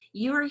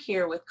You are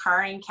here with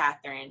Cara and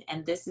Catherine,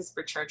 and this is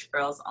for church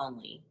girls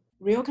only.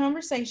 Real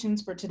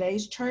conversations for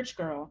today's church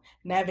girl,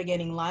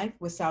 navigating life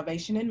with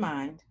salvation in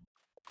mind.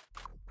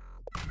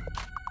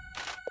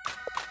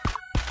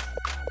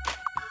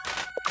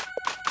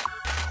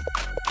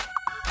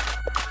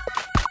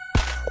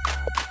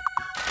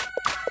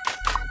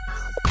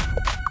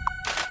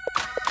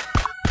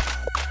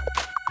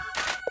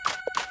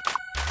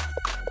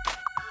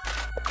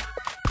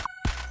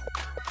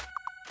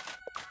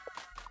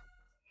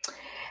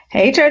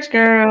 Hey, church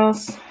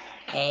girls.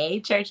 Hey,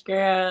 church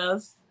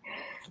girls.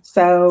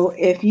 So,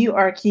 if you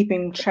are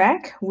keeping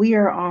track, we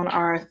are on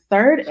our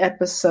third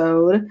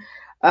episode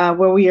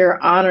where we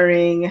are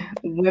honoring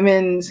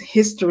Women's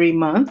History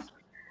Month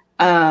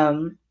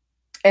and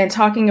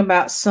talking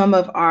about some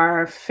of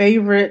our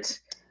favorite,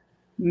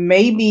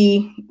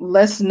 maybe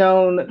less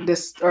known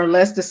or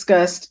less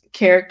discussed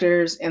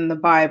characters in the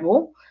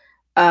Bible.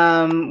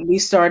 We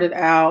started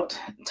out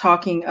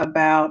talking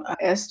about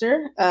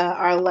Esther.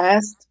 Our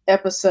last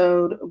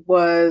episode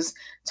was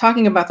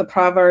talking about the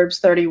Proverbs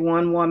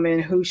 31 woman,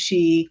 who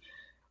she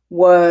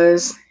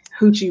was,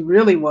 who she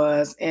really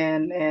was,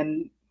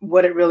 and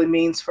what it really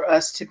means for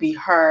us to be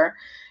her.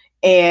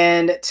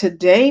 And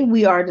today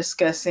we are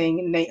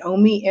discussing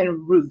Naomi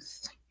and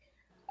Ruth.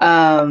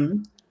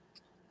 And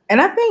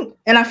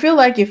I feel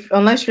like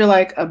unless you're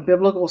like a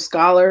biblical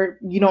scholar,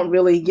 you don't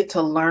really get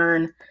to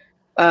learn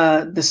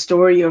the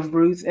story of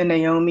Ruth and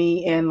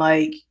Naomi and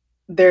like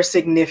their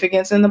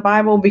significance in the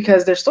Bible,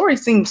 because their story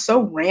seems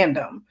so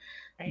random.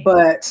 Right.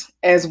 But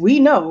as we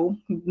know,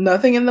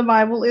 nothing in the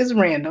Bible is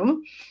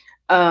random.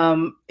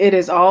 It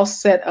is all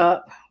set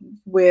up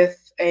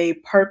with a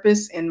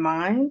purpose in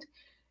mind.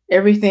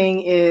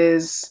 Everything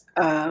is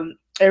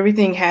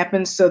everything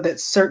happens so that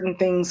certain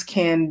things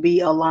can be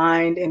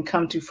aligned and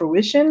come to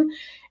fruition.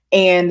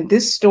 And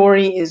this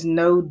story is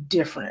no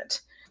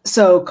different.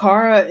 So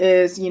Cara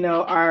is,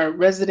 our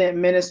resident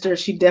minister.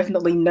 She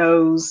definitely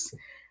knows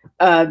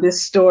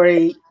this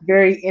story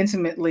very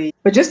intimately.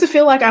 But just to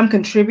feel like I'm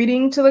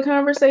contributing to the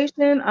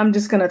conversation, I'm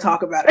just going to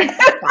talk about it.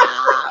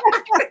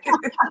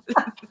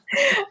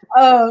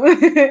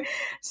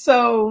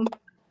 So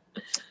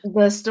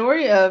the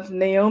story of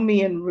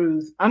Naomi and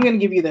Ruth, I'm going to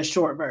give you the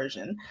short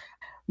version.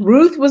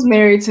 Ruth was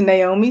married to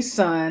Naomi's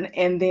son,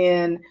 and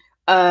then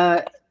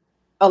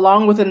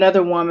along with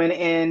another woman,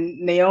 and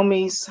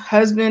Naomi's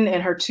husband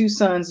and her two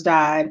sons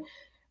died.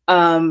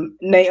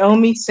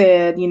 Naomi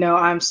said,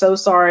 I'm so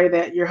sorry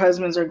that your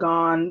husbands are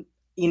gone.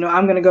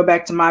 I'm going to go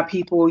back to my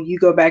people. You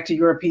go back to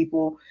your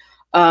people.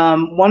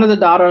 One of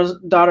the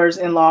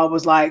daughters-in-law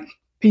was like,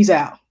 peace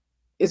out.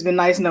 It's been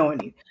nice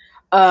knowing you.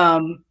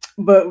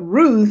 But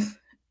Ruth,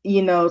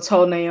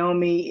 told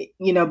Naomi,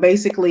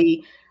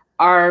 basically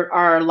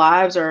our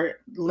lives are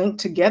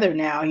linked together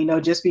now.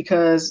 Just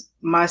because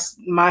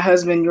my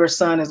husband, your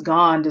son, is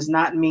gone does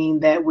not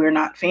mean that we're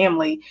not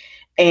family.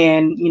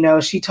 And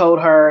she told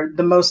her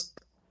the most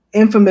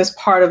infamous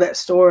part of that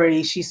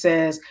story. She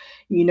says,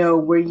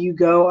 where you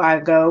go,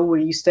 I go. Where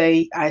you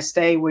stay, I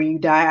stay. Where you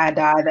die, I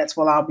die. That's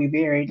where I'll be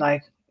buried.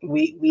 Like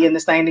we in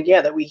this thing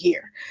together. We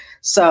here.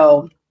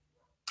 So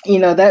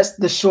that's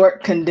the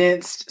short,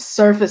 condensed,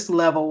 surface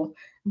level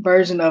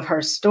version of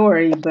her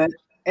story. But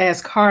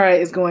as Cara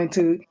is going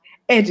to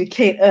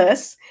educate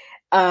us,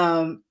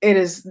 it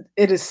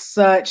is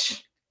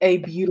such a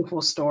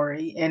beautiful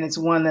story, and it's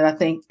one that I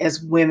think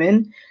as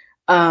women,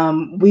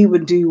 we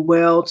would do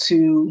well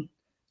to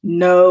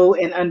know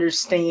and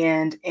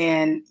understand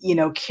and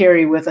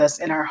carry with us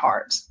in our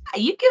hearts.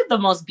 You give the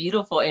most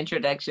beautiful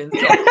introductions.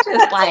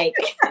 Can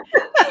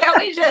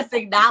we just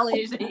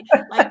acknowledge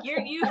like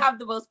you have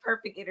the most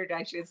perfect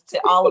introductions to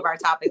all of our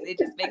topics. It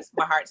just makes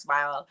my heart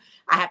smile.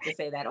 I have to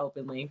say that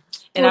openly.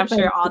 And I'm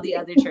sure all the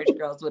other church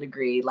girls would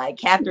agree. Like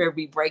Catherine would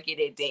be breaking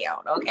it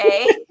down,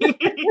 okay?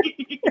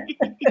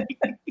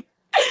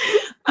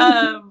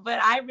 But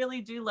I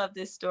really do love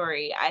this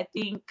story. I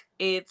think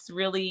it's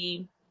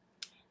really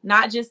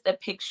not just a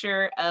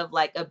picture of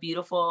like a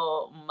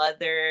beautiful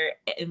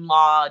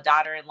mother-in-law,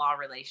 daughter-in-law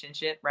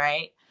relationship,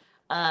 right?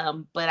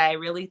 But I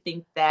really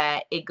think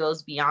that it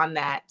goes beyond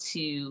that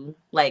to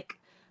like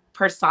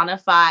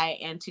personify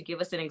and to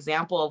give us an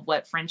example of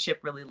what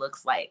friendship really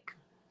looks like.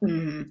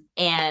 Mm-hmm.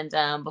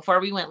 And before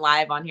we went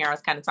live on here, I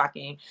was kind of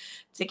talking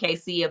to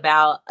Casey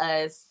about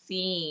us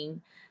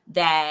seeing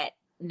that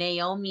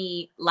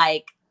Naomi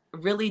like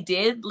really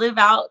did live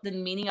out the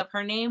meaning of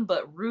her name,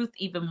 but Ruth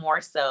even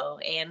more so.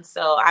 And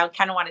so I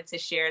kind of wanted to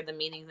share the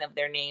meanings of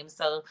their names.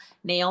 So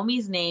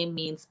Naomi's name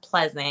means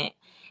pleasant,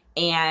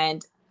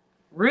 and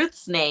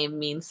Ruth's name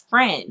means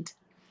friend.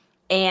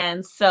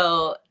 And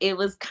so it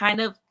was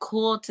kind of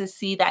cool to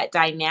see that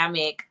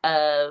dynamic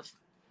of,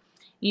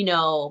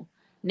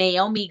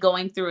 Naomi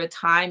going through a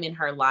time in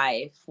her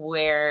life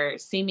where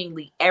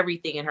seemingly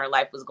everything in her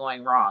life was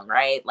going wrong,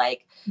 right?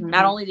 Like,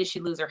 not only did she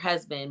lose her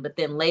husband, but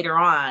then later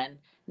on,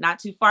 not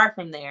too far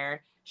from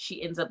there,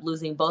 she ends up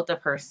losing both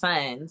of her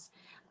sons.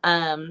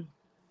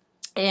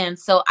 And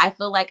so I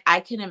feel like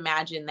I can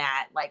imagine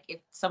that, like, if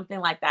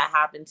something like that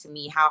happened to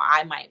me, how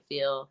I might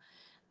feel.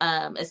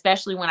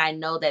 especially when I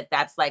know that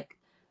that's like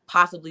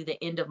possibly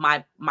the end of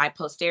my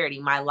posterity,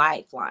 my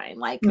lifeline.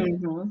 Like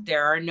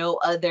there are no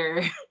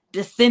other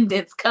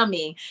descendants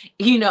coming,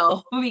 you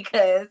know,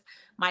 because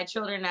my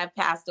children have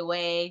passed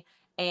away,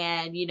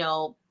 and you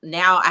know,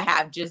 now I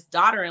have just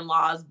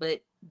daughter-in-laws,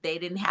 but they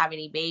didn't have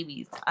any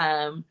babies.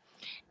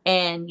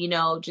 And you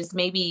know, just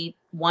maybe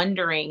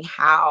wondering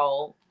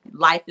how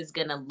life is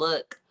going to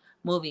look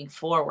moving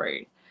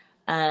forward.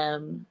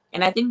 And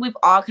I think we've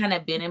all kind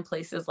of been in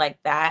places like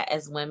that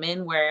as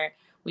women, where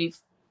we've,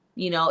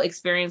 you know,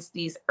 experienced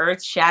these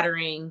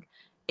earth-shattering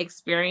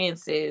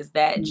experiences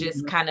that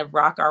just kind of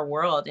rock our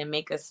world and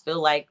make us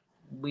feel like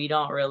we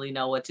don't really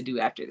know what to do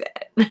after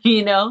that.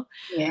 You know?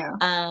 Yeah.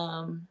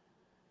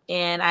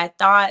 And I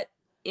thought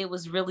it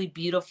was really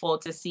beautiful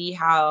to see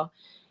how,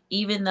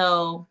 even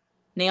though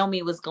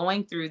Naomi was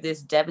going through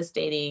this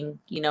devastating,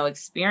 you know,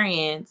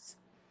 experience,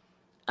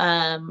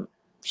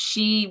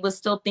 she was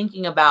still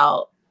thinking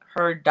about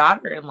her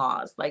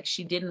daughter-in-laws. Like,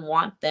 she didn't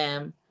want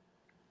them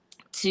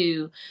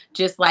to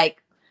just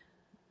like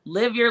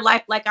live your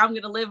life like I'm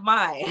gonna live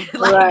mine.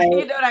 Like, right.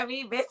 You know what I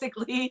mean?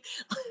 Basically,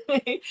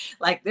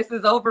 like, this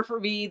is over for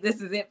me.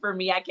 This is it for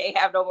me. I can't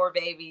have no more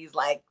babies.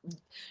 Like,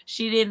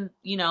 she didn't,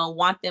 you know,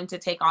 want them to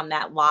take on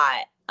that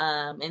lot.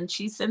 And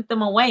she sent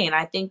them away. And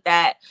I think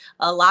that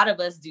a lot of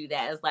us do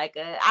that. It's like,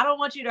 I don't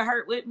want you to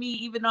hurt with me,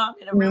 even though I'm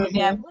in a really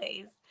bad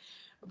place.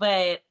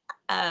 But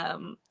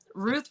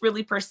Ruth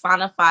really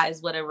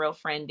personifies what a real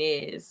friend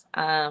is.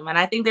 And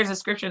I think there's a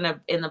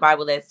scripture in the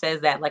Bible that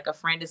says that, like, a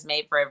friend is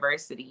made for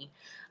adversity.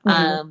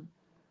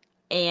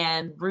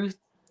 And Ruth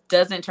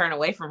doesn't turn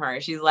away from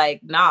her. She's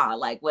like, nah,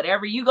 like,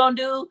 whatever you gonna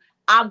do,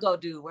 I'm gonna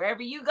do.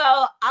 Wherever you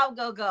go, I'm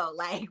gonna go.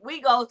 Like,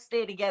 we go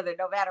stay together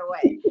no matter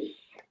what.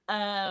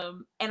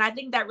 And I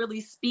think that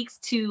really speaks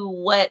to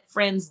what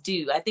friends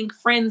do. I think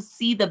friends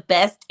see the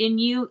best in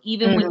you,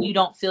 even when you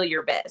don't feel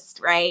your best,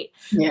 right?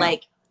 Yeah.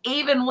 Like,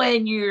 even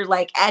when you're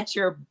like at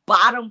your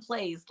bottom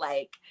place,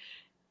 like,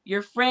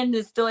 your friend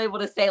is still able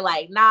to say,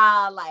 like,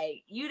 nah,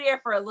 like, you there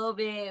for a little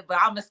bit, but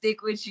I'm gonna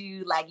stick with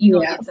you. Like, you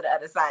gonna get to the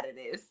other side of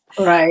this.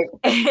 Right.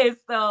 And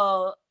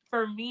so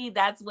for me,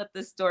 that's what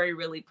the story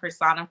really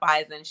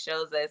personifies and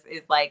shows us,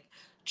 is like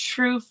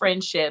true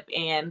friendship,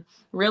 and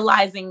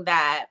realizing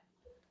that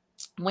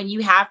when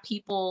you have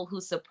people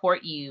who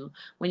support you,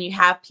 when you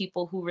have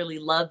people who really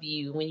love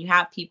you, when you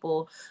have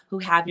people who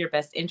have your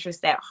best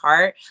interest at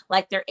heart,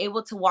 like, they're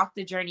able to walk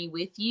the journey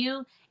with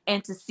you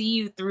and to see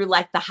you through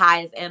like the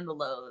highs and the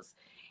lows,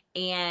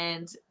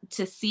 and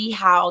to see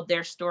how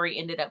their story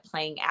ended up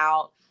playing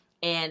out.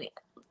 And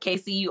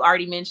Casey, you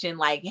already mentioned,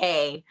 like,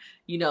 hey,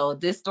 you know,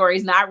 this story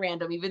is not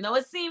random, even though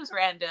it seems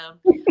random.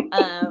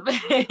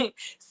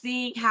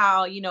 Seeing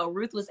how, you know,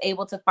 Ruth was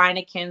able to find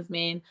a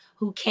kinsman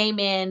who came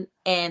in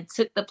and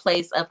took the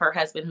place of her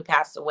husband who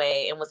passed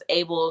away, and was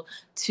able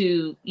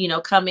to, you know,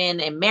 come in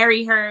and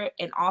marry her,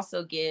 and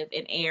also give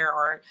an heir,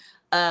 or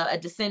a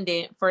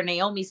descendant for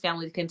Naomi's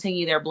family to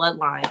continue their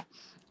bloodline.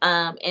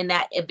 And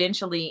that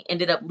eventually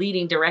ended up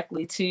leading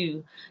directly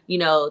to, you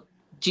know,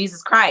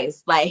 Jesus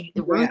Christ. Like,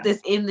 Ruth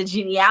is in the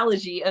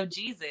genealogy of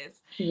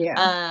Jesus.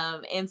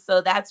 And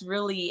so that's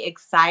really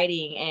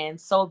exciting and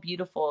so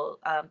beautiful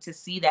to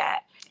see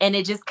that. And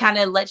it just kind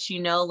of lets you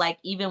know, like,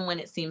 even when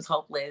it seems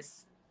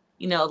hopeless,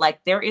 you know,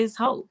 like, there is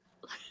hope.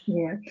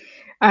 Yeah.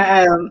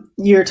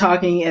 You're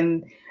talking,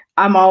 and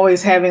I'm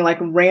always having like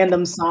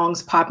random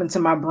songs pop into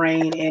my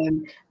brain.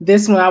 And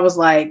this one, I was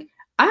like,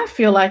 I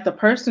feel like the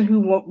person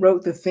who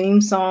wrote the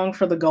theme song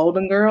for the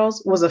Golden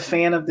Girls was a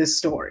fan of this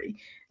story.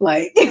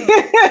 Like,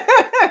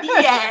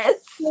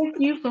 yes.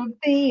 Thank you for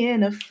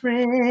being a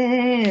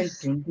friend.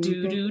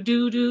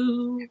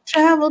 Do.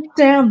 Travel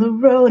down the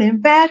road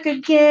and back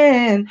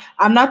again.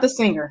 I'm not the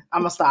singer.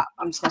 I'm gonna stop.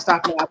 I'm just gonna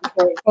stop now.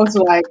 Folks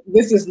are like,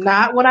 this is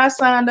not what I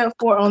signed up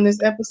for on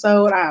this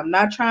episode. I am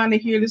not trying to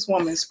hear this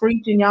woman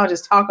screeching. Y'all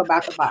just talk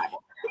about the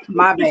Bible.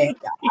 My bad,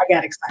 y'all. I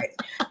got excited.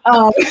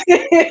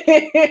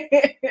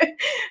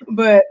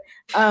 But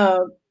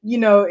you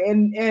know,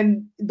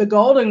 and the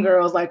Golden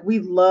Girls, like, we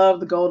love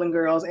the Golden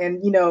Girls,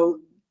 and you know,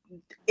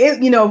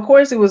 it, you know, of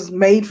course, it was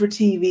made for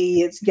TV.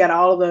 It's got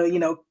all the, you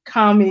know,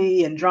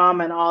 comedy and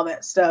drama and all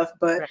that stuff.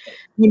 But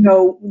you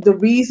know, the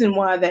reason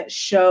why that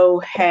show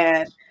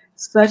had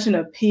such an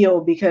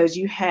appeal, because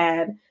you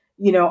had,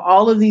 you know,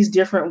 all of these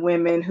different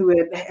women who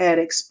had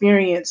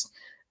experienced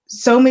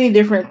so many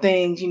different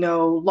things, you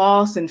know,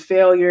 loss and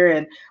failure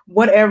and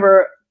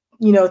whatever,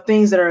 you know,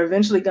 things that are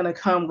eventually going to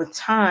come with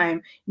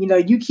time. You know,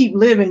 you keep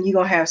living, you're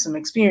going to have some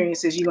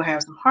experiences, you're going to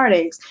have some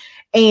heartaches.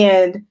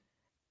 And,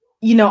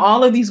 you know,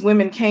 all of these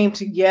women came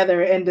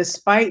together, and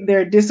despite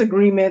their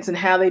disagreements and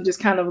how they just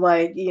kind of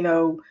like, you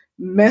know,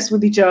 mess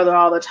with each other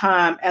all the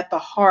time, at the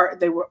heart,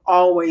 they were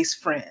always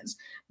friends.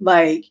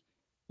 Like,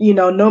 you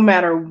know, no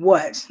matter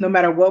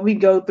what we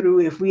go through,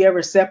 if we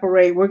ever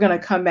separate, we're going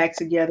to come back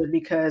together,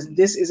 because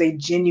this is a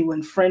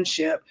genuine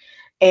friendship.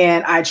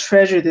 And I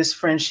treasure this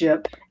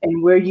friendship,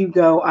 and where you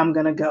go, I'm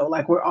going to go.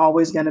 Like, we're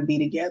always going to be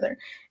together.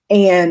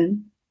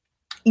 And,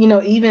 you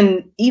know,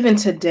 even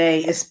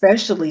today,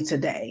 especially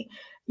today,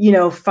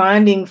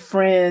 finding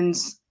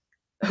friends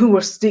who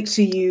will stick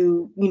to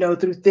you,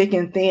 through thick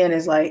and thin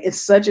is like, it's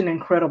such an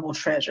incredible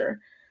treasure.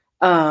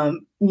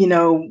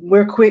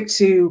 We're quick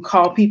to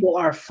call people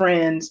our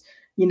friends,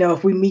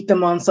 if we meet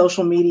them on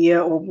social media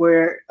or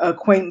we're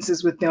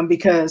acquaintances with them,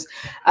 because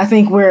I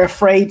think we're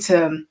afraid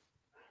to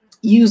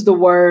use the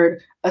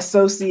word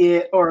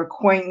associate or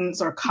acquaintance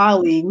or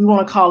colleague. We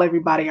want to call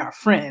everybody our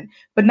friend,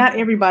 but not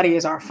everybody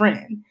is our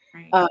friend.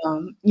 Right.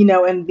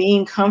 And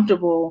being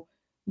comfortable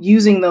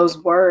using those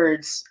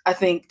words, I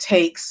think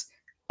takes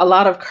a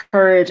lot of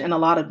courage and a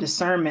lot of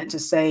discernment to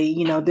say,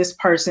 this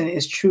person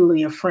is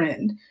truly a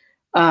friend.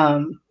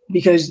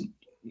 Because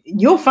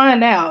you'll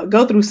find out,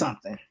 go through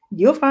something,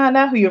 you'll find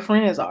out who your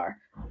friends are.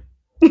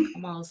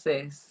 Come on,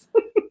 sis.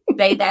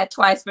 Say that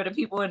twice for the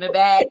people in the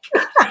back.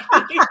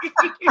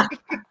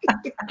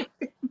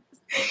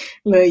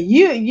 But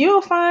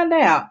you'll find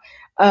out.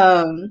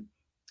 And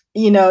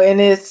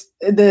it's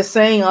the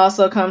saying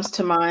also comes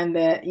to mind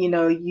that,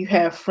 you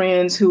have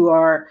friends who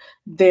are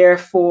there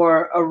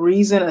for a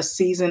reason, a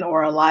season,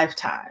 or a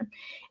lifetime.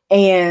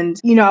 And,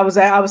 I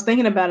was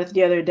thinking about it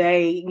the other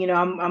day.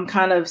 I'm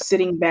kind of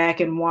sitting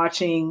back and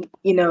watching,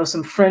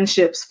 some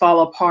friendships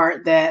fall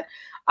apart that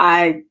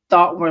I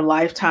thought were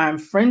lifetime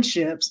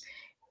friendships.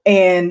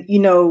 And,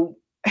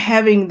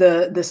 having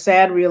the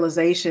sad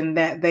realization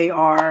that they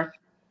are,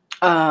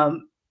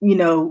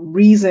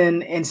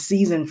 reason and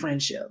season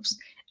friendships.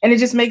 And it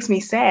just makes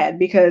me sad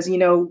because,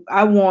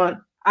 I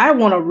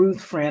want a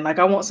Ruth friend. Like,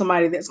 I want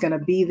somebody that's going to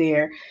be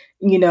there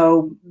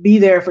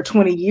for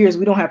 20 years.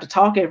 We don't have to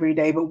talk every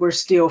day, but we're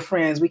still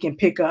friends. We can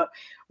pick up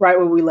right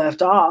where we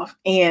left off.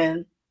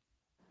 And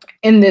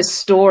in this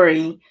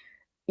story,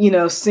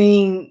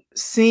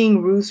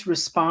 seeing Ruth's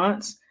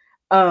response,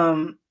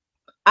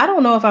 I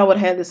don't know if I would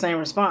have had the same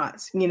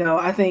response.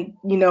 I think,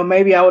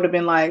 maybe I would have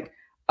been like,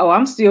 oh,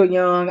 I'm still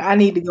young. I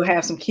need to go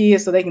have some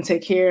kids so they can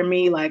take care of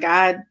me. Like,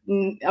 I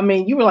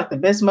mean, you were like the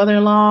best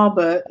mother-in-law,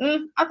 but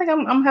I think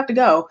I'm gonna have to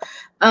go.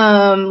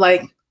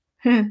 Like,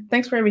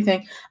 thanks for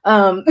everything.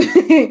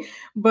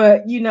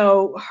 But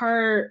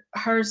her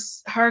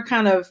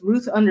kind of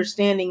Ruth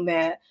understanding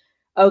that,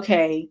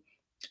 okay,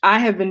 I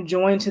have been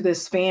joined to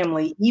this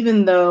family,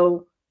 even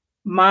though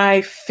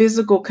my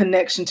physical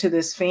connection to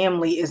this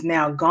family is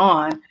now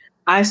gone.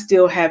 I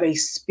still have a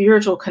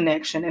spiritual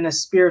connection and a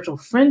spiritual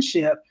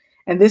friendship.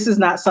 And this is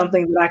not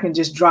something that I can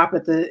just drop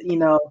at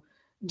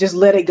just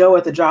let it go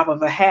at the drop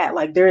of a hat.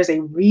 Like, there is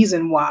a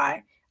reason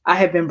why I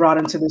have been brought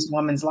into this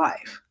woman's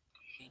life.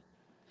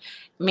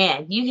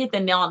 Man, you hit the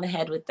nail on the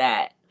head with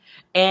that.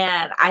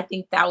 And I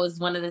think that was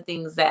one of the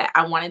things that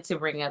I wanted to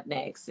bring up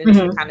next and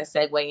to kind of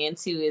segue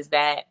into is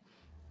that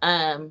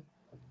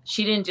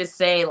she didn't just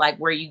say like,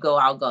 where you go,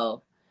 I'll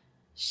go.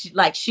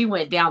 She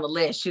went down the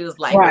list. She was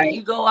like, right. Where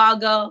you go, I'll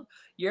go.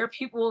 Your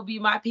people will be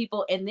my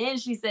people. And then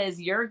she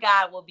says, your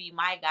God will be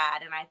my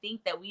God. And I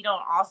think that we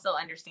don't also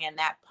understand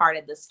that part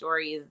of the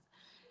story is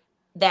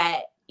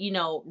that,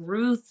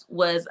 Ruth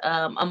was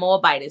a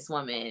Moabitess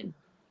woman.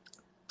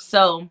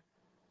 So,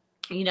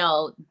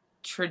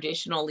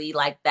 traditionally,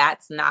 like,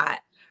 that's not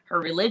her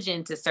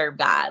religion to serve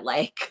God.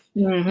 Like,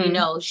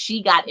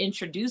 she got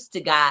introduced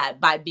to God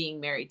by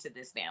being married to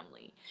this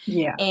family.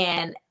 Yeah.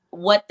 And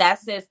what that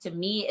says to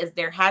me is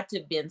there had to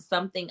have been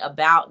something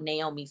about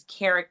Naomi's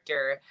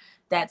character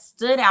that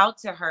stood out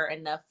to her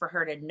enough for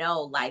her to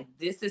know, like,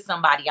 this is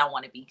somebody I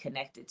want to be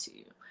connected to.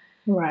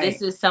 Right.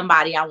 This is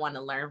somebody I want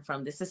to learn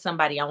from. This is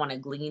somebody I want to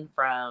glean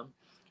from.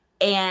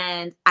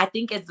 And I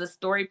think as the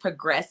story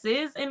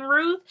progresses in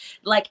Ruth,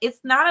 like,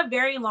 it's not a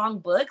very long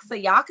book. So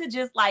y'all could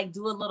just like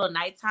do a little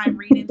nighttime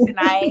reading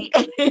tonight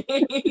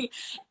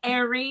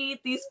and read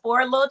these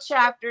 4 little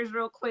chapters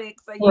real quick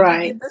so you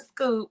can get the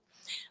scoop.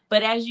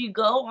 But as you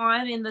go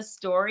on in the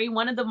story,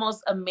 one of the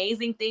most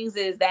amazing things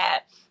is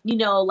that,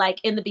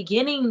 like in the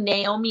beginning,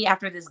 Naomi,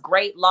 after this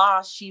great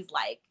loss, she's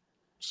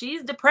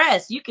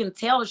depressed. You can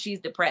tell she's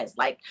depressed.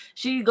 Like,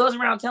 she goes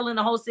around telling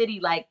the whole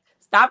city, like,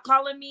 stop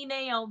calling me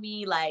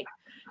Naomi. Like,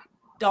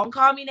 don't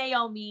call me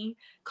Naomi.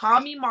 Call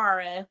me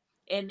Mara.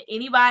 And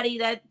anybody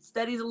that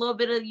studies a little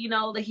bit of,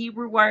 the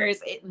Hebrew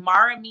words,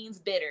 Mara means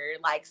bitter.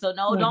 Like, so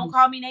no, don't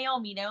call me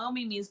Naomi.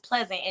 Naomi means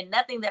pleasant. And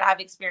nothing that I've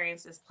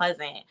experienced is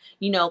pleasant.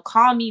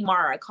 Call me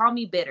Mara. Call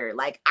me bitter.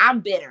 Like, I'm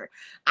bitter.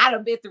 I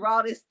done been through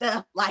all this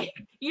stuff. Like,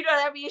 you know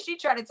what I mean? She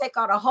tried to take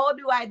on a whole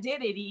new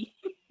identity.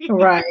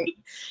 Right.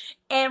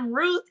 And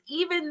Ruth,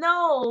 even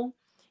though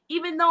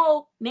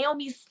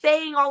Naomi's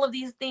saying all of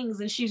these things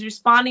and she's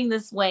responding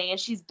this way and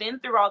she's been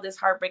through all this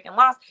heartbreak and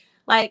loss,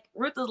 like,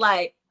 Ruth is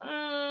like,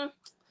 I'm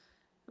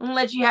gonna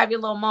let you have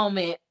your little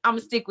moment. I'm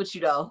gonna stick with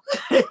you though.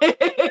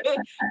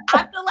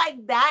 I feel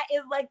like that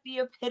is like the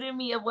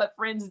epitome of what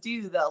friends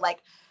do though. Like,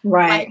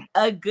 like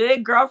a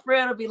good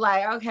girlfriend will be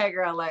like, okay,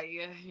 girl, like,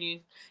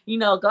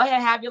 go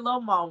ahead, have your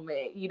little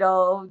moment. You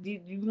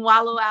can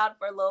wallow out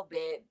for a little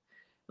bit.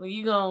 Well,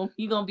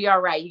 you're gonna be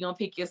all right. You're gonna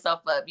pick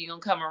yourself up. You're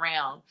gonna come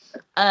around.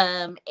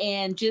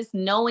 And just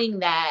knowing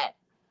that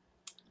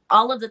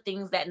all of the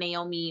things that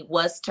Naomi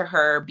was to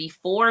her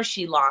before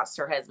she lost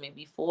her husband,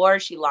 before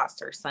she lost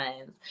her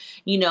sons.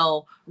 You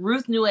know,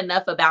 Ruth knew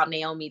enough about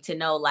Naomi to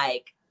know,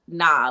 like,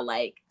 nah,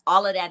 like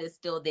all of that is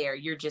still there.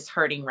 You're just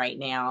hurting right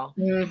now.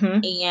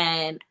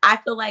 And I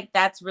feel like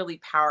that's really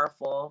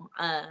powerful.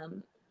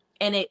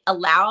 And it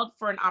allowed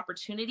for an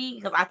opportunity,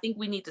 because I think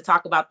we need to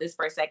talk about this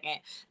for a second,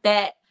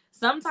 that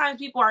sometimes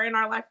people are in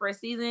our life for a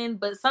season,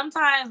 but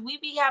sometimes we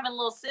be having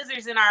little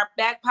scissors in our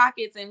back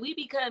pockets and we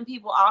be cutting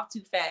people off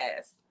too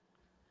fast.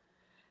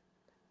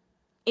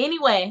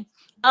 Anyway,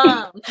 we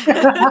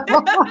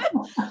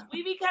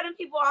be cutting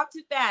people off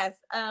too fast,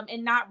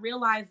 and not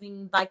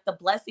realizing like the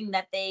blessing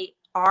that they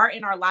are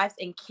in our lives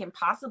and can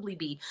possibly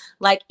be.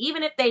 Like,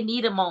 even if they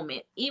need a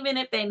moment, even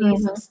if they need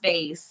some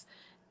space,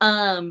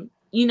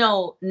 you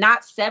know,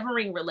 not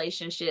severing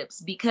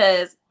relationships.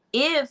 Because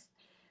if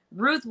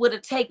Ruth would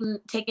have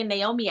taken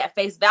Naomi at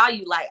face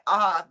value, like,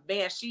 oh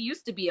man, she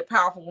used to be a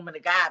powerful woman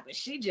of God, but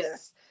she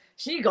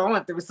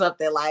going through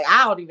something, like,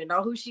 I don't even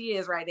know who she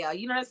is right now.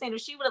 You know what I'm saying?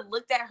 If she would have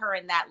looked at her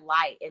in that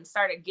light and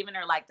started giving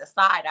her like the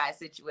side eye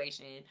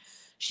situation,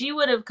 she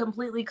would have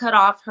completely cut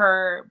off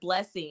her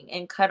blessing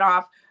and cut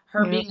off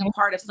her being a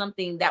part of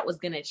something that was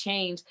going to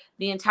change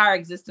the entire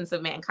existence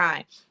of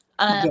mankind.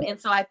 And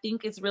so I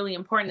think it's really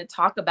important to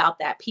talk about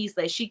that piece,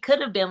 that she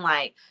could have been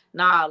like,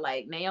 nah,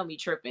 like Naomi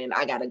tripping,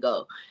 I gotta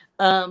go.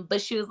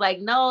 But she was like,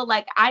 no,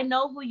 like, I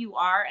know who you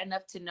are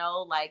enough to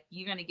know, like,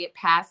 you're going to get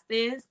past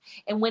this.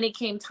 And when it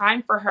came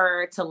time for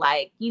her to,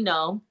 like, you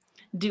know,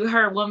 do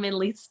her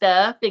womanly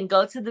stuff and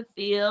go to the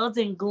fields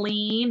and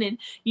glean and,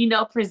 you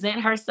know,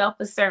 present herself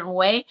a certain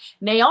way,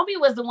 Naomi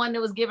was the one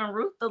that was giving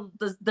Ruth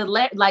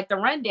the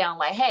rundown,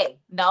 like, hey,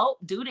 no,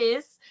 do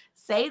this,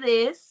 say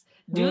this,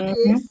 do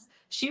this.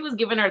 She was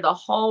giving her the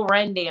whole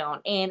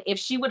rundown. And if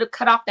she would have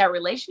cut off that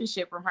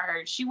relationship from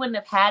her, she wouldn't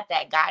have had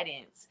that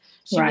guidance.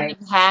 She wouldn't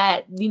have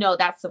had, you know,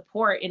 that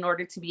support in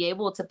order to be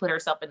able to put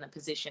herself in the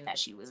position that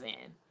she was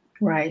in.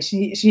 Right.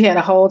 She had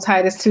a whole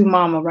Titus 2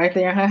 mama right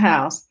there in her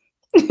house.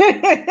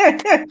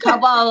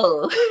 Come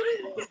on.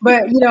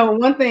 But, you know,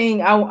 one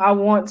thing I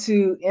want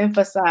to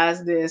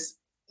emphasize this,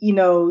 you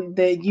know,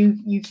 that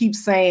you keep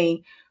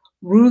saying,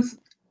 Ruth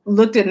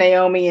looked at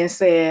Naomi and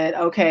said,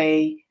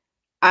 okay,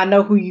 I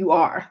know who you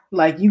are.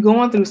 Like, you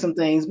going through some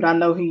things, but I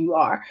know who you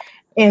are.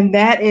 And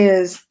that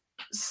is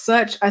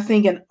such, I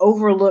think, an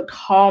overlooked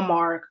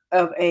hallmark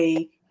of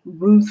a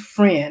Ruth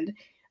friend,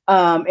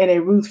 and a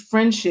Ruth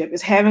friendship,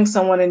 is having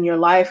someone in your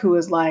life who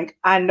is like,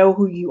 I know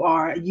who you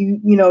are. You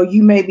know,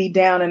 you may be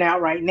down and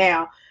out right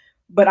now,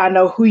 but I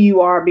know who you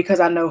are because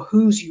I know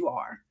whose you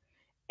are.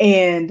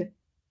 And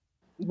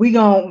we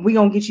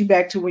gonna get you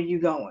back to where you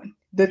going.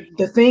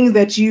 The things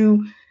that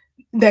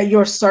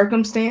your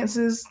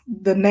circumstances,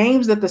 the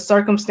names that the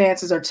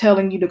circumstances are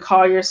telling you to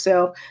call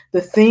yourself,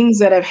 the things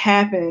that have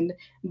happened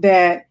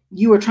that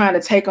you are trying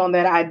to take on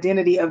that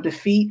identity of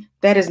defeat,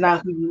 that is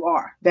not who you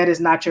are. That is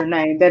not your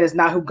name. That is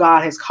not who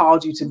God has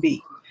called you to be.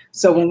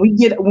 So when we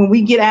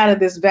get out of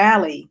this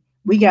valley,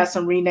 we got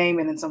some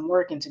renaming and some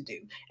working to do.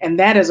 And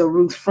that is a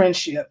Ruth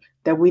friendship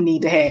that we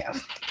need to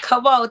have.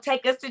 Come on,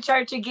 take us to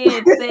church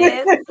again,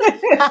 sis.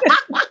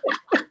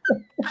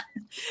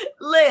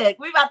 Look,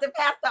 we about to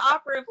pass the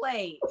offering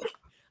plate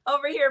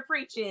over here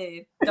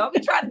preaching. Don't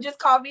be trying to just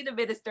call me the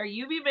minister.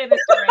 You be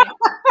ministering.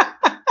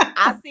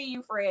 I see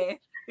you, friend.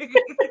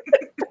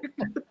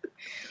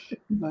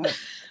 But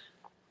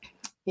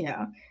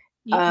yeah.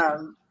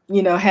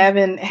 You know,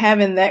 having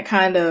that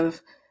kind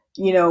of,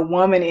 you know,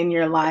 woman in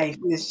your life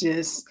is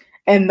just,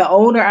 and the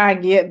older I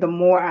get, the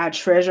more I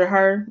treasure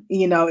her.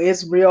 You know,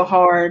 it's real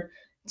hard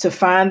to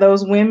find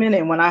those women.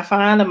 And when I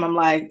find them, I'm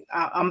like,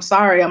 I'm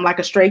sorry. I'm like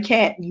a stray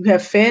cat. You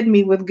have fed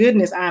me with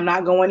goodness. I'm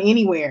not going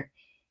anywhere.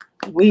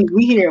 We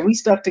here, we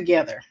stuck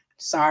together.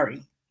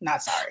 Sorry,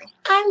 not sorry.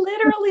 I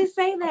literally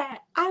say that.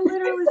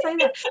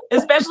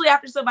 Especially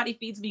after somebody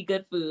feeds me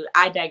good food.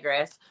 I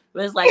digress.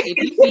 But it's like, if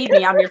you feed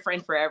me, I'm your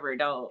friend forever.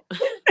 Don't.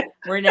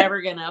 We're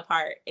never gonna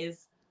apart.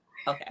 Is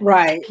okay.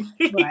 Right.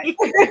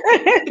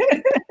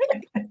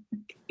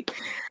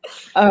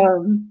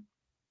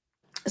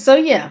 So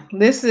yeah,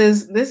 this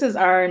is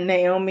our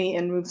Naomi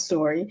and Ruth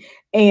story.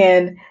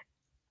 And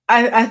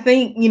I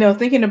think, you know,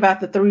 thinking about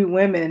the three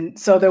women,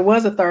 so there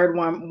was a third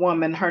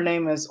woman. Her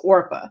name is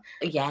Orpah.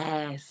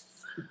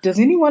 Yes. Does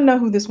anyone know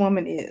who this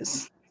woman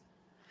is?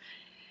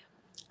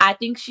 I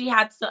think she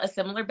had a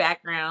similar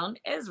background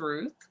as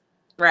Ruth,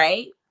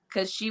 right?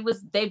 Because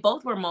they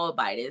both were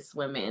Moabitess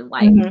women.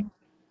 Like,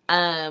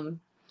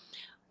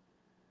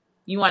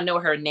 you want to know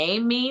what her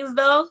name means,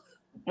 though?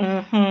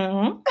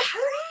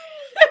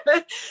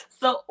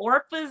 So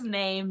Orpah's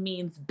name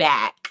means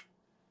back.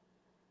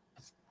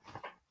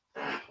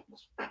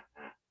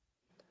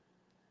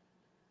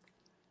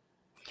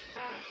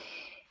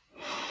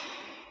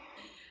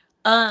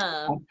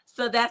 So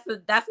that's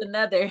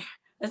another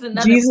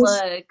Jesus,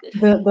 plug.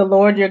 The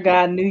Lord your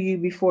God knew you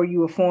before you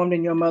were formed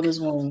in your mother's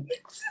womb.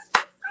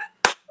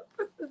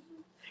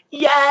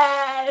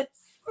 Yes.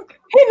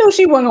 He knew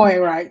she wasn't going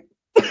right.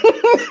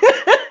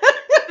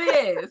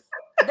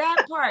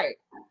 That part.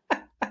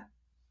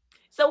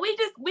 So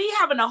we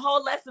having a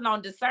whole lesson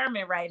on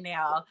discernment right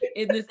now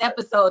in this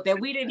episode that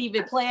we didn't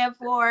even plan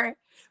for.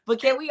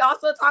 But can we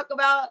also talk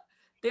about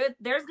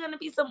there's going to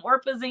be some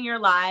Orpas in your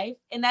life,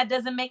 and that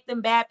doesn't make them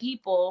bad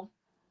people.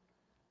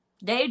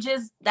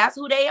 That's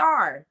who they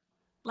are.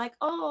 Like,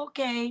 oh,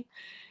 okay.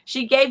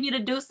 She gave you the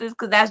deuces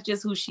because that's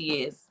just who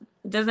she is.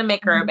 It doesn't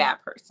make her a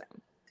bad person.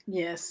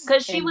 Yes.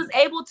 Because she was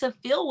able to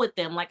feel with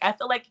them. Like, I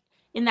feel like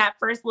in that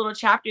first little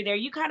chapter there,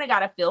 you kind of got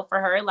to feel for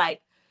her.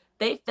 Like,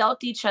 they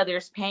felt each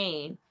other's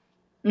pain.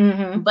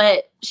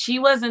 But she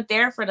wasn't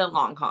there for the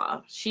long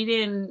haul. She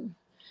didn't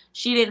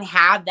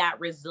have that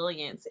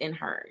resilience in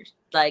her.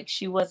 Like,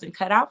 she wasn't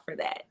cut out for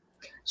that.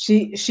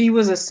 She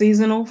was a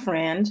seasonal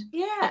friend.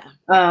 Yeah.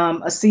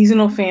 A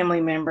seasonal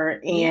family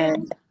member.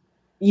 And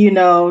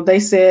they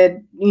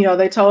said,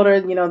 they told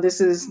her,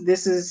 this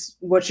is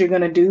what you're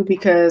going to do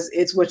because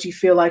it's what you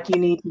feel like you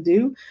need to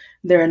do.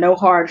 There are no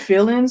hard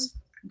feelings.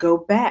 Go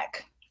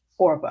back,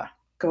 Orpah,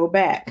 go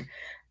back.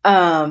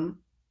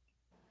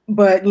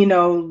 But,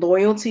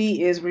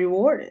 loyalty is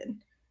rewarded,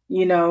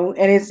 and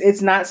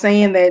it's not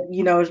saying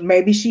that,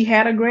 maybe she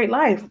had a great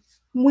life.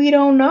 We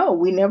don't know.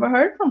 We never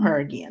heard from her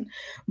again.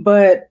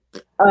 But,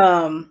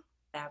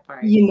 that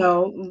part.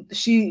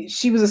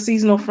 She was a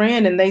seasonal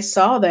friend, and they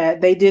saw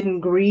that. They didn't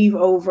grieve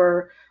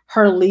over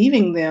her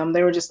leaving them.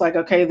 They were just like,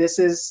 okay, this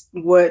is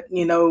what,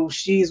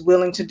 she's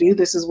willing to do.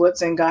 This is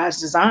what's in God's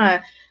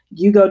design.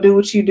 You go do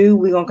what you do.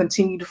 We're going to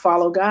continue to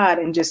follow God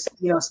and just,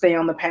 stay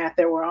on the path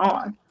that we're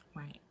on.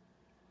 Right.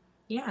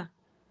 Yeah.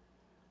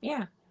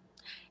 Yeah.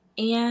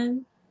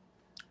 And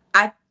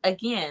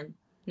again,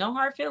 no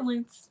hard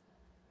feelings.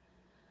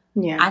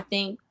 Yeah. I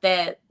think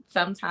that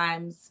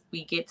sometimes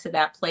we get to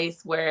that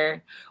place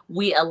where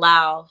we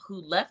allow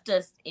who left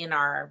us in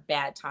our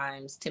bad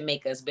times to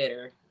make us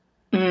bitter.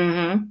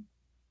 And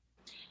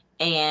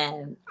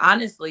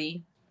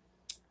honestly,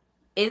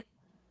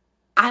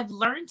 I've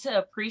learned to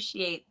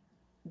appreciate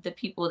the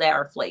people that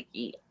are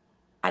flaky.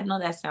 I know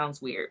that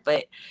sounds weird,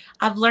 but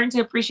I've learned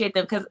to appreciate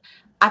them because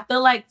I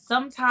feel like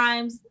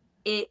sometimes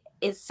it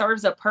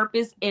serves a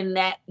purpose in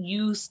that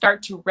you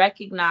start to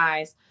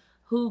recognize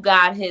who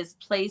God has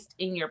placed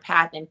in your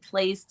path and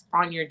placed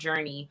on your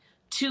journey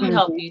to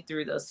help you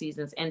through those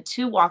seasons and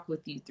to walk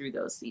with you through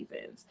those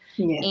seasons.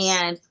 Yes.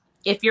 And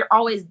if you're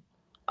always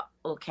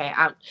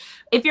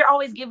if you're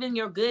always giving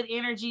your good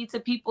energy to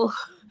people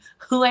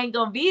who ain't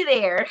gonna be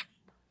there,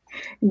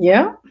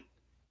 yeah,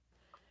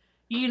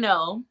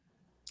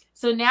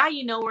 so now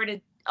you know where to.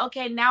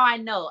 Okay, now I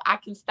know I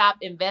can stop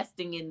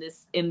investing in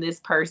this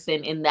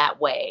person in that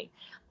way.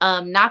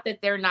 Not that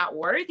they're not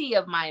worthy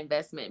of my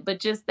investment, but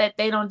just that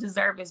they don't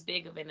deserve as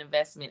big of an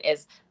investment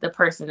as the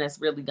person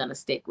that's really going to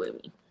stick with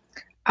me.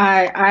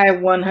 I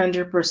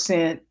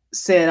 100%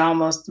 said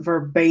almost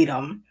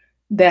verbatim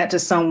that to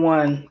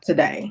someone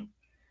today,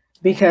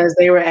 because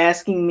they were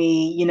asking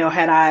me,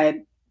 had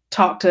I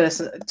talked to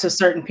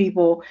certain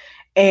people,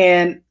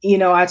 and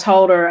I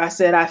told her, I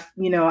said,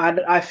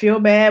 I feel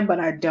bad, but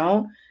I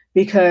don't,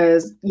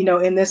 because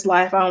in this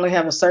life I only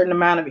have a certain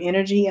amount of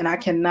energy, and I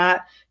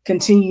cannot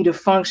continue to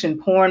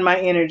function pouring my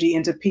energy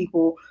into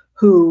people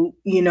who,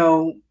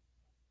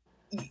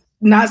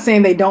 not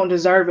saying they don't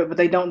deserve it, but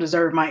they don't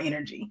deserve my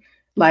energy.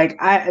 Like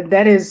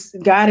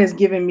God has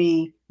given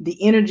me the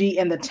energy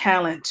and the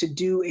talent to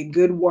do a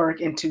good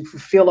work and to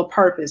fulfill a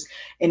purpose.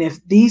 And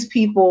if these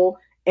people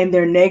and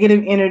their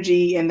negative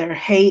energy and their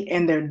hate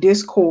and their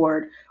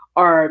discord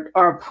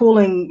are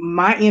pulling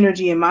my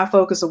energy and my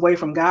focus away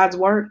from God's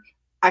work,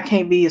 I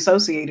can't be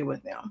associated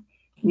with them.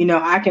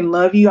 I can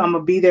love you. I'm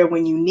gonna be there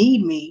when you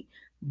need me,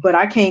 but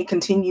I can't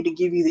continue to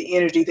give you the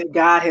energy that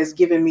God has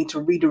given me to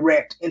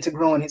redirect into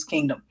growing his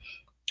kingdom.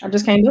 I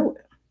just can't do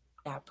it.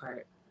 That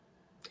part.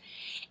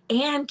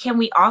 And can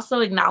we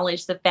also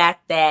acknowledge the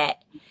fact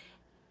that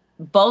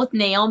both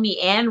Naomi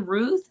and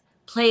Ruth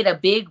played a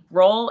big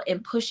role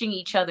in pushing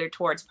each other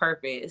towards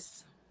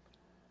purpose?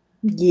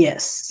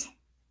 Yes.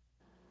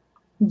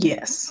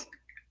 Yes.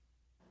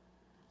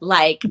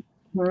 Like,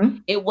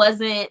 it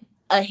wasn't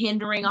a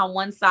hindering on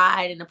one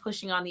side and a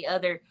pushing on the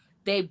other.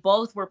 They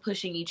both were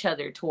pushing each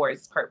other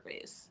towards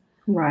purpose.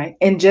 Right.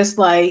 And just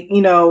like,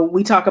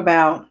 we talk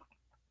about,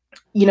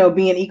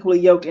 being equally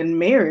yoked in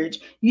marriage,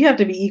 you have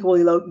to be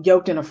equally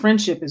yoked in a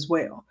friendship as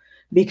well,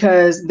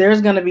 because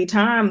there's going to be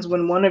times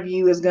when one of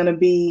you is going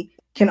to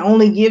can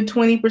only give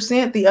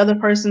 20%. The other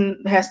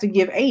person has to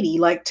give 80,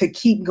 like, to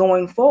keep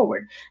going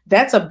forward.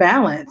 That's a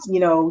balance. You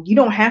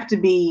don't have to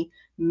be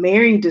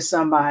married to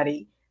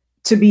somebody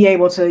to be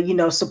able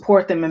to,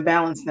 support them and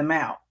balance them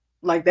out.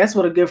 Like, that's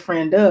what a good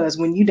friend does.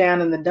 When you down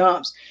in the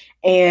dumps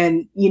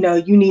and,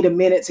 you need a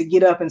minute to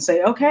get up and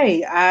say,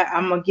 okay,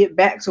 I'm going to get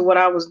back to what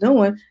I was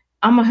doing.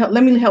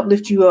 Let me help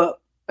lift you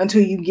up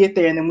until you get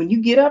there. And then when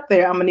you get up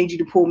there, I'm gonna need you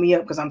to pull me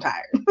up because I'm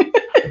tired.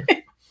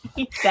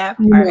 That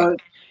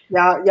part.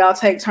 Y'all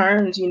take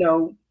turns,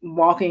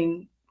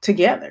 walking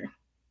together.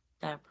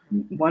 That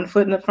part. One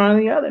foot in the front of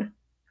the other.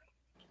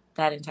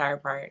 That entire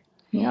part.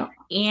 Yeah.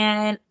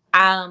 And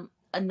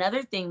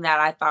another thing that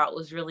I thought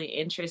was really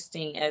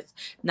interesting is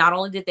not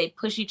only did they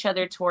push each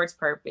other towards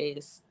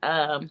purpose,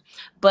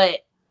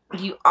 but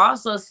you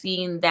also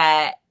seen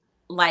that,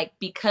 like,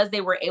 because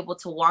they were able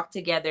to walk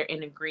together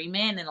in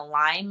agreement and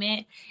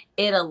alignment,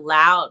 it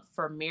allowed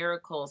for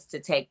miracles to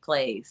take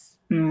place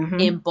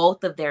in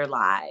both of their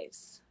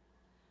lives.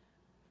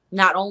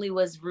 Not only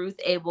was Ruth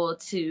able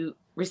to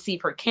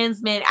receive her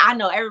kinsman, I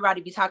know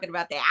everybody be talking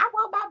about that. I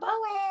want my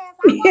Boaz.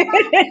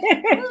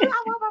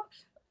 I want my.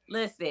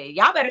 Listen,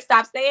 y'all better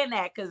stop saying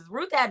that, because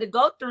Ruth had to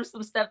go through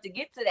some stuff to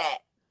get to that.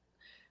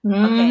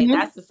 Okay,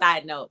 that's a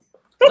side note.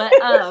 But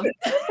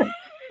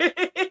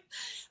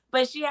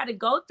but she had to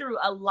go through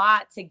a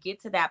lot to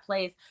get to that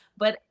place.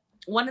 But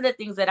one of the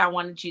things that I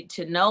wanted you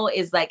to know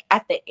is, like,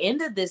 at the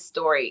end of this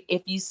story,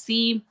 if you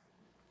see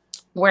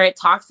where it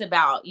talks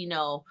about, you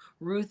know,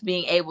 Ruth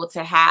being able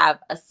to have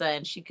a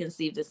son, she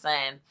conceived a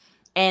son,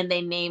 and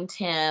they named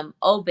him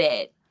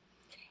Obed.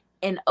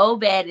 And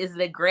Obed is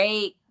the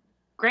great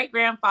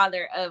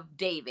grandfather of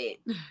David.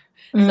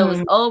 So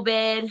it's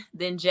Obed,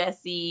 then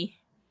Jesse,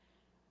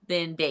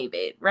 then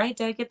David, right?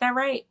 Did I get that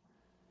right?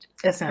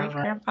 That sounds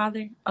right.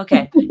 Grandfather.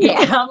 Okay.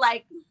 Yeah. I'm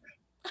like,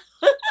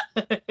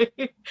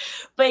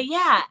 but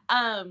yeah.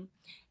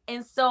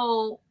 And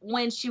so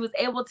when she was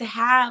able to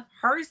have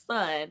her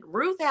son,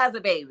 Ruth has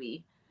a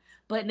baby,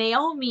 but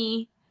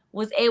Naomi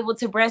was able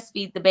to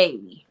breastfeed the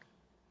baby.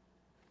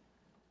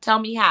 Tell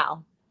me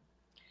how.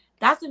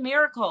 That's a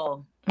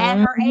miracle. At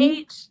her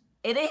age,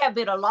 it had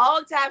been a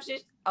long time.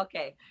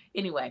 Okay.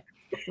 Anyway,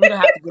 we don't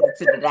have to get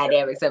into the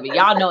dynamics of it.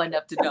 Y'all know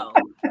enough to know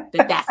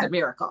that that's a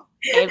miracle.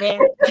 Amen.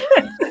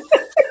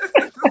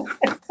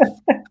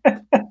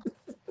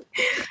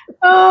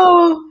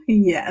 Oh,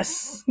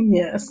 yes.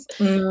 Yes.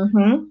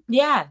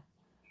 Yeah.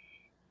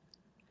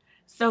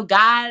 So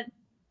God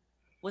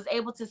was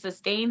able to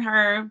sustain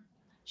her.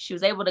 She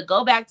was able to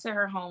go back to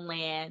her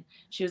homeland.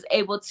 She was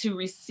able to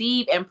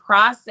receive and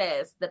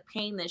process the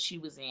pain that she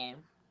was in.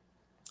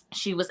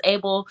 She was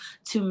able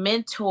to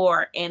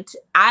mentor. And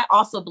I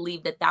also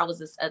believe that that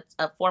was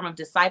a form of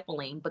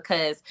discipling,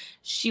 because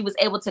she was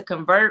able to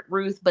convert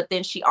Ruth, but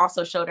then she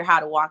also showed her how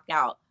to walk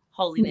out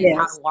holiness,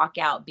 how to walk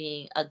out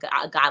being a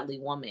godly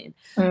woman.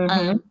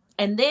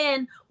 And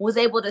then was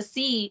able to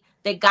see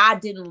that God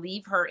didn't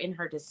leave her in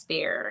her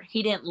despair.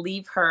 He didn't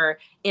leave her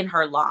in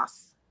her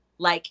loss.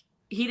 Like,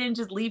 he didn't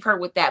just leave her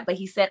with that, but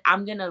he said,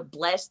 I'm going to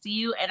bless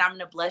you, and I'm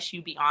going to bless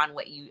you beyond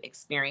what you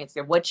experienced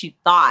or what you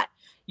thought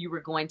you were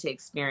going to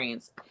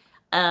experience.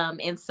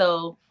 And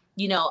so,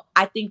 you know,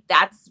 I think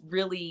that's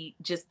really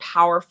just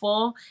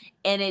powerful.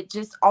 And it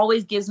just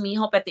always gives me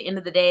hope at the end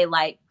of the day.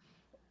 Like,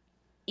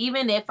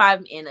 even if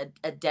I'm in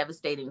a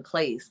devastating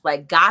place,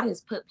 like, God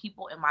has put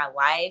people in my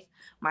life,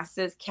 my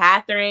sis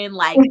Catherine,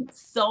 like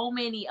so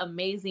many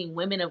amazing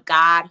women of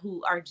God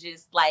who are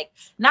just like,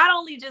 not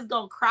only just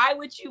gonna cry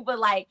with you, but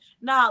like,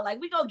 nah, like,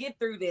 we gonna get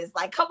through this.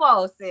 Like, come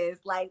on, sis,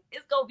 like,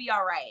 it's gonna be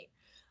all right.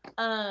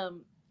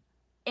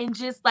 And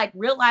just like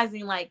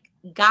realizing, like,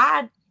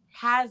 God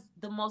has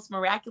the most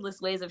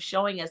miraculous ways of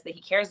showing us that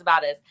he cares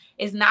about us.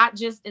 Is not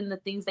just in the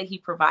things that he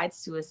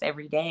provides to us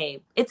every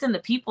day. It's in the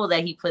people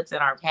that he puts in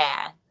our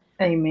path.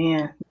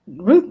 Amen.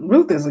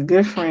 Ruth is a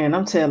good friend.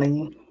 I'm telling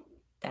you.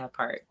 That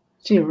part.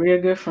 She's a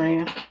real good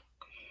friend.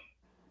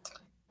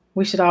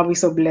 We should all be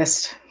so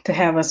blessed to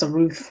have us a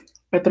Ruth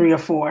or 3 or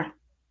 4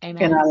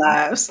 in our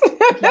lives.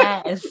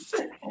 Yes.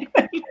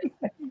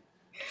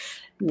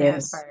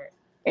 Yes.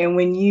 And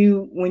when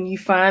you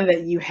find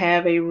that you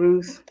have a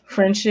Ruth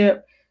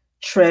friendship,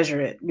 treasure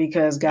it,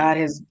 because God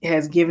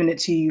has given it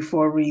to you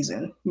for a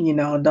reason. You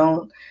know,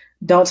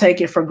 don't take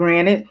it for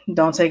granted.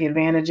 Don't take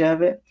advantage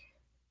of it.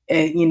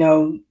 And, you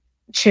know,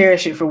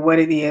 cherish it for what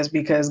it is,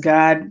 because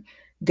God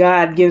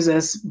gives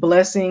us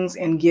blessings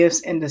and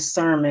gifts and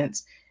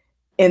discernments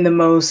in the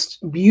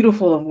most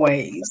beautiful of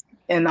ways.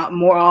 And not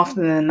more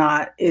often than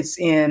not, it's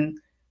in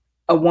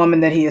a woman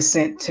that he has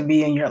sent to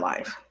be in your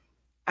life.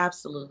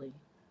 Absolutely.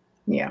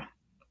 Yeah.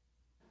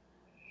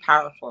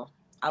 Powerful.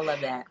 I love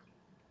that.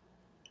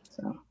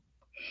 So,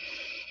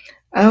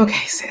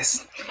 okay,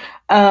 sis.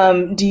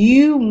 Do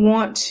you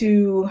want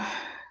to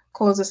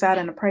close us out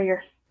in a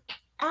prayer?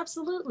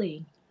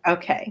 Absolutely.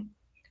 Okay.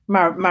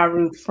 My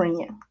Ruth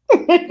friend.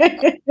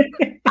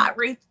 My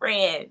Ruth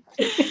friend.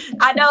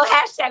 I know,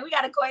 hashtag. We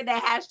got to coin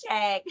that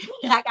hashtag.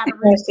 I got a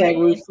Ruth hashtag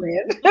friend. Ruth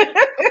friend.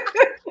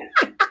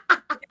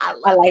 I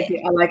like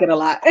it. I like it a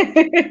lot.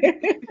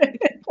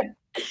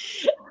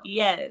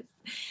 Yes.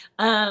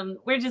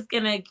 We're just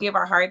going to give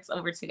our hearts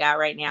over to God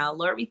right now.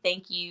 Lord, we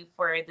thank you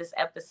for this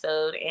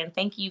episode, and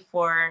thank you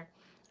for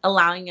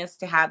allowing us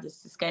to have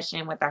this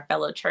discussion with our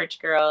fellow church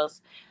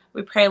girls.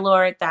 We pray,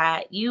 Lord,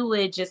 that you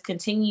would just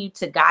continue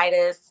to guide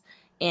us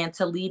and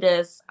to lead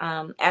us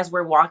as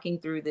we're walking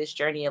through this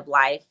journey of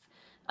life.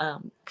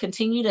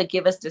 Continue to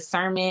give us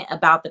discernment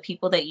about the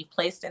people that you've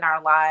placed in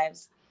our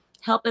lives.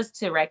 Help us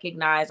to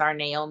recognize our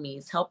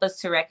Naomis. Help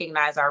us to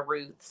recognize our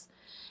Ruths.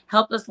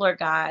 Help us, Lord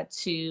God,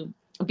 to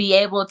be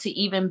able to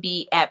even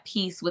be at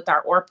peace with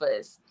our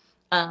Orphas,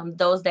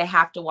 those that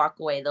have to walk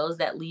away, those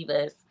that leave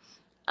us.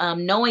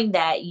 knowing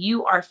that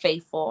you are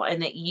faithful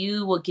and that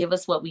you will give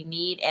us what we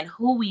need and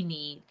who we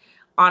need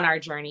on our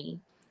journey.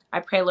 I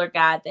pray, Lord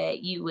God,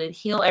 that you would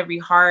heal every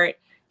heart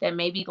that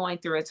may be going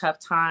through a tough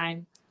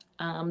time.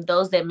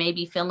 Those that may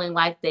be feeling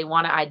like they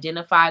want to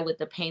identify with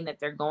the pain that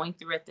they're going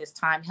through at this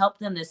time, help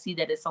them to see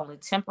that it's only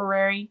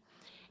temporary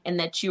and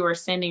that you are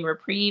sending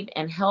reprieve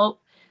and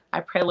help. I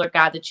pray, Lord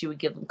God, that you would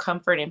give them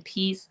comfort and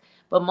peace.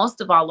 But most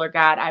of all, Lord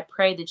God, I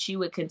pray that you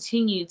would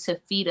continue to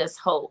feed us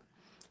hope.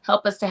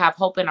 Help us to have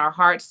hope in our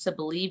hearts to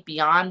believe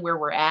beyond where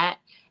we're at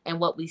and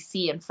what we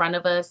see in front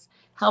of us.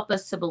 Help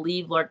us to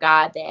believe, Lord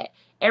God, that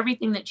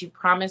everything that you've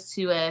promised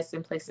to us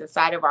and placed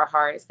inside of our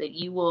hearts, that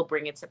you will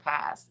bring it to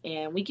pass.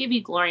 And we give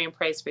you glory and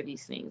praise for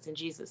these things. In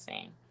Jesus'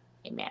 name,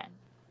 amen.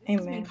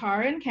 It's been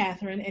Cara and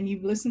Catherine, and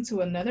you've listened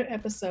to another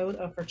episode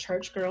of For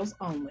Church Girls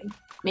Only.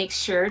 Make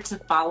sure to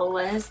follow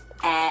us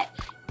at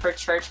For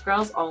Church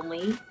Girls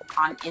Only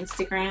on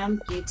Instagram,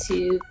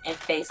 YouTube, and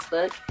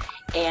Facebook,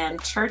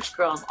 and Church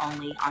Girls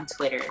Only on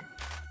Twitter.